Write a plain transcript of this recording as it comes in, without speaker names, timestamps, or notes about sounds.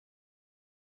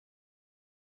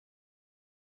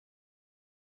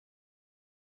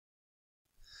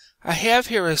I have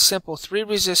here a simple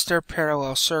 3-resistor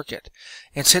parallel circuit,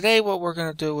 and today what we're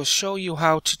going to do is show you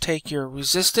how to take your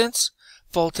resistance,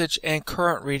 voltage, and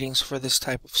current readings for this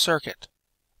type of circuit.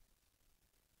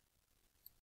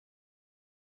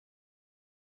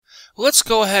 Let's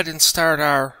go ahead and start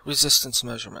our resistance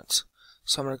measurements.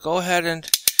 So I'm going to go ahead and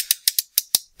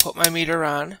put my meter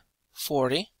on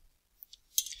 40.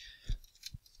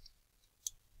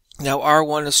 Now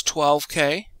R1 is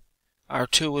 12K,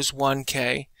 R2 is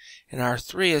 1K, and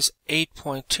R3 is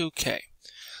 8.2K.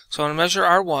 So I'm going to measure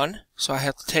R1, so I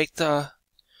have to take the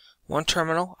one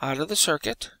terminal out of the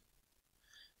circuit,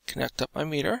 connect up my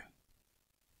meter,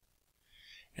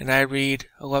 and I read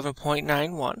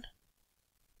 11.91.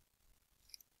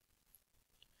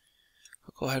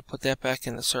 I'll go ahead and put that back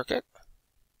in the circuit.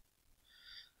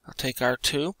 I'll take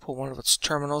R2, pull one of its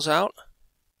terminals out,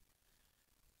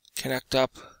 connect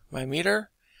up my meter.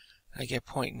 I get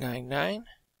 0.99,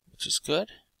 which is good.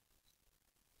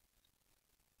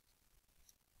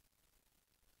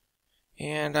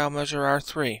 And I'll measure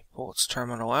R3, pull its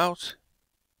terminal out,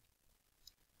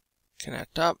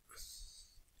 connect up,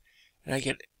 and I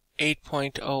get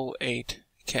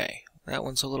 8.08K. That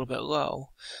one's a little bit low,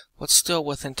 but still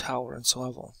within tolerance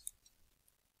level.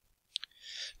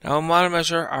 Now I'm going to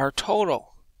measure our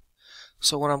total.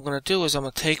 So what I'm going to do is I'm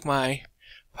going to take my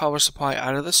power supply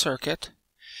out of the circuit,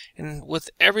 and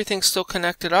with everything still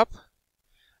connected up,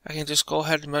 I can just go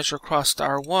ahead and measure across to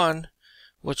R1,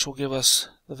 which will give us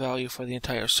the value for the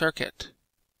entire circuit.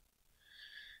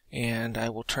 And I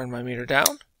will turn my meter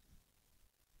down.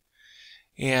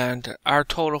 And our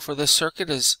total for this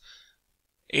circuit is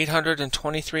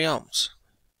 823 ohms.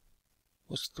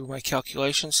 Which through my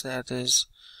calculations, that is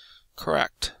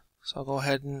correct. So I'll go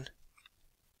ahead and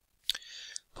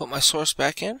put my source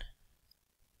back in.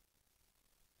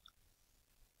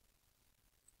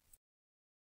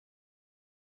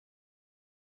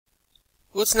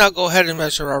 Let's now go ahead and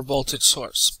measure our voltage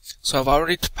source. So I've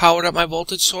already powered up my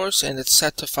voltage source and it's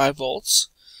set to 5 volts.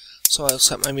 So I'll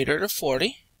set my meter to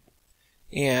 40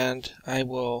 and I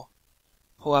will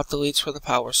pull out the leads for the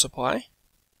power supply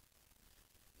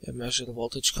and measure the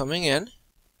voltage coming in,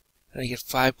 and I get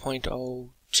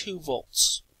 5.02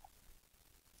 volts.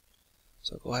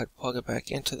 So I'll go ahead and plug it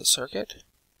back into the circuit.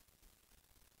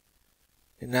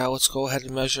 And now let's go ahead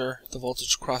and measure the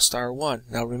voltage across R1.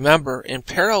 Now remember, in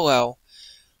parallel,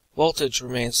 voltage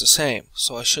remains the same,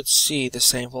 so I should see the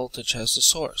same voltage as the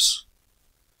source.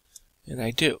 And I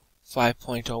do,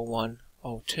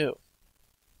 5.0102.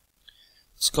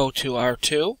 Let's go to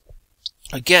R2,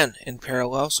 again in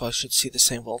parallel, so I should see the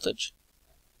same voltage.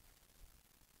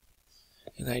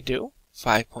 And I do,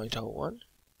 5.01.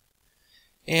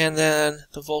 And then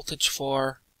the voltage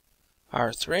for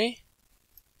R3,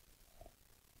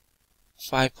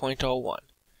 5.01.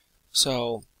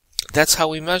 So that's how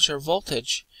we measure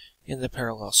voltage in the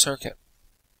parallel circuit.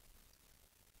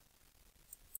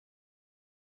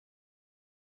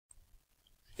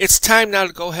 It's time now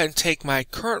to go ahead and take my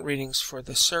current readings for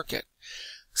the circuit.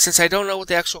 Since I don't know what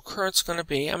the actual current's going to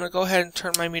be, I'm going to go ahead and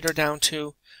turn my meter down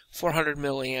to 400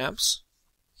 milliamps.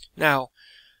 Now,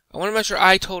 I want to measure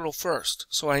I total first.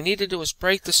 So what I need to do is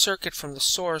break the circuit from the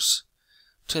source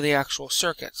to the actual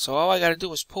circuit. So all I got to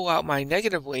do is pull out my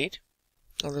negative lead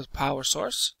of the power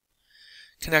source,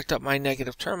 connect up my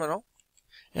negative terminal,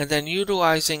 and then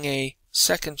utilizing a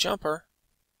second jumper,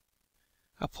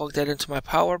 I'll plug that into my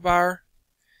power bar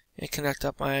and connect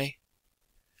up my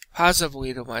positive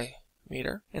lead of my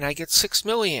meter, and I get 6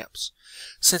 milliamps.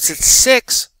 Since it's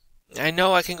 6, I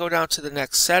know I can go down to the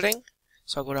next setting,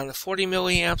 so I'll go down to 40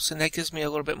 milliamps, and that gives me a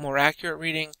little bit more accurate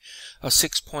reading of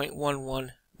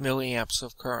 6.11 milliamps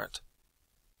of current.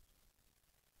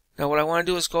 Now what I want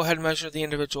to do is go ahead and measure the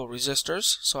individual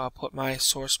resistors, so I'll put my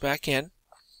source back in.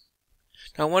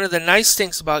 Now one of the nice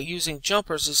things about using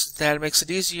jumpers is that it makes it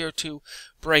easier to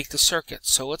break the circuit.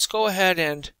 So let's go ahead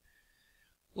and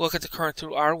look at the current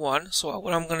through R1. So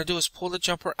what I'm going to do is pull the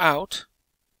jumper out,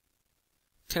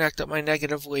 connect up my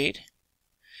negative lead,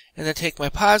 and then take my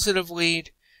positive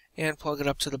lead and plug it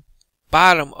up to the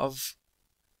bottom of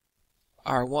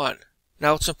R1.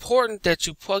 Now it's important that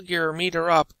you plug your meter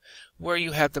up where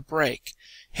you have the break.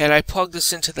 Had I plugged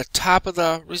this into the top of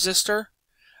the resistor,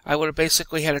 I would have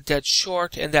basically had a dead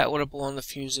short, and that would have blown the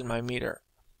fuse in my meter.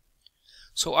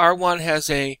 So R1 has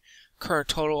a current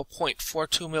total of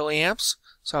 0.42 milliamps.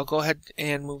 So I'll go ahead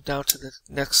and move down to the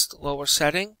next lower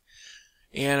setting,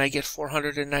 and I get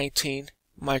 419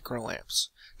 microamps.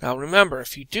 Now remember,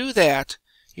 if you do that,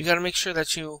 you got to make sure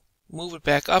that you move it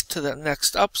back up to the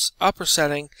next upper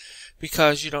setting,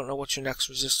 because you don't know what your next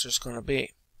resistor is going to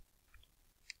be.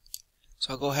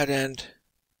 So I'll go ahead and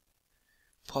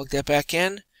Plug that back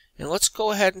in, and let's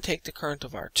go ahead and take the current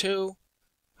of R2.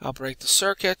 I'll break the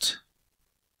circuit,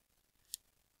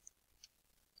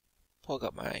 plug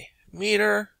up my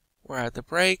meter where I had the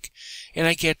break, and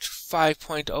I get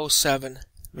 5.07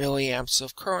 milliamps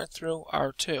of current through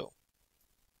R2.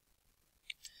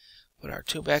 Put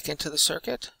R2 back into the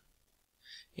circuit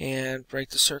and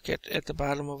break the circuit at the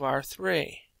bottom of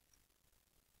R3.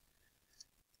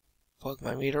 Plug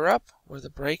my meter up where the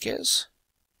break is,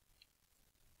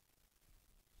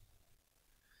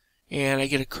 and I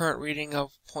get a current reading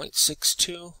of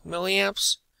 0.62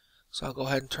 milliamps. So I'll go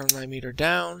ahead and turn my meter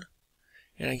down,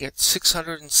 and I get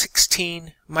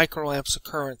 616 microamps of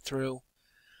current through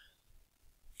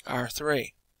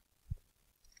R3.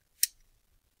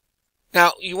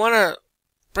 Now you want to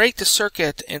break the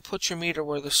circuit and put your meter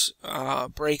where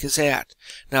the break is at.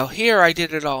 Now here I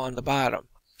did it all on the bottom.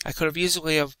 I could have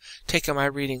easily have taken my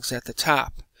readings at the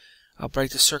top. I'll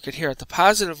break the circuit here at the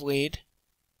positive lead,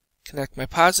 connect my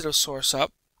positive source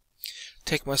up,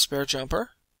 take my spare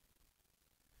jumper,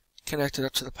 connect it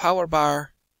up to the power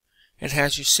bar, and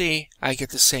as you see, I get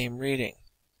the same reading.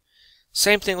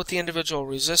 Same thing with the individual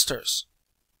resistors.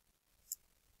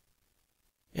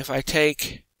 If I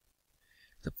take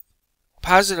the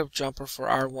positive jumper for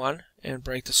R1 and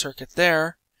break the circuit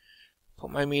there,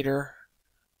 put my meter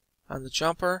on the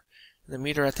jumper, and the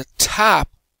meter at the top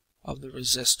of the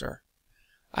resistor,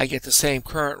 I get the same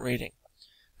current reading.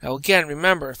 Now again,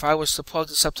 remember, if I was to plug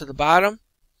this up to the bottom,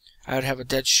 I would have a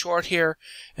dead short here,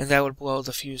 and that would blow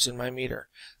the fuse in my meter.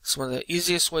 It's one of the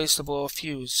easiest ways to blow a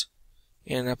fuse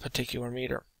in a particular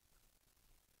meter.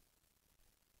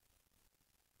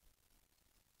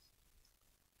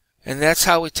 And that's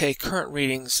how we take current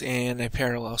readings in a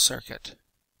parallel circuit.